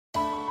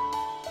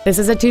This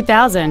is a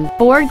 2000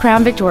 Ford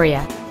Crown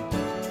Victoria.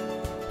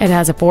 It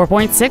has a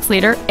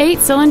 4.6-liter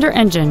 8-cylinder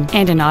engine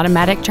and an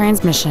automatic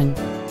transmission.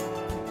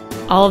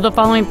 All of the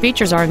following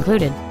features are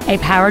included: a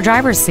power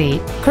driver's seat,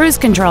 cruise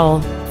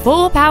control,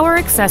 full power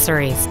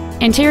accessories,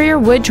 interior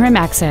wood trim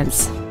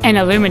accents, an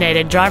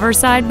illuminated driver's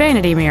side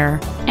vanity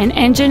mirror, an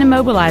engine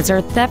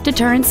immobilizer theft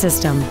deterrent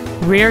system,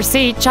 rear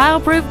seat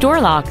child-proof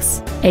door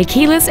locks, a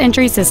keyless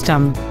entry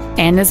system,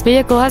 and this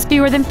vehicle has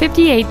fewer than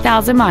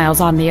 58,000 miles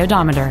on the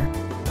odometer.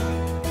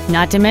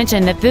 Not to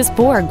mention that this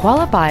Ford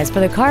qualifies for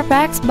the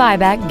Carfax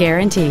buyback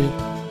guarantee.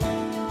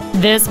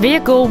 This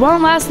vehicle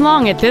won't last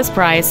long at this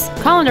price.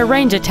 Call and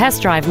arrange a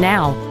test drive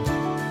now.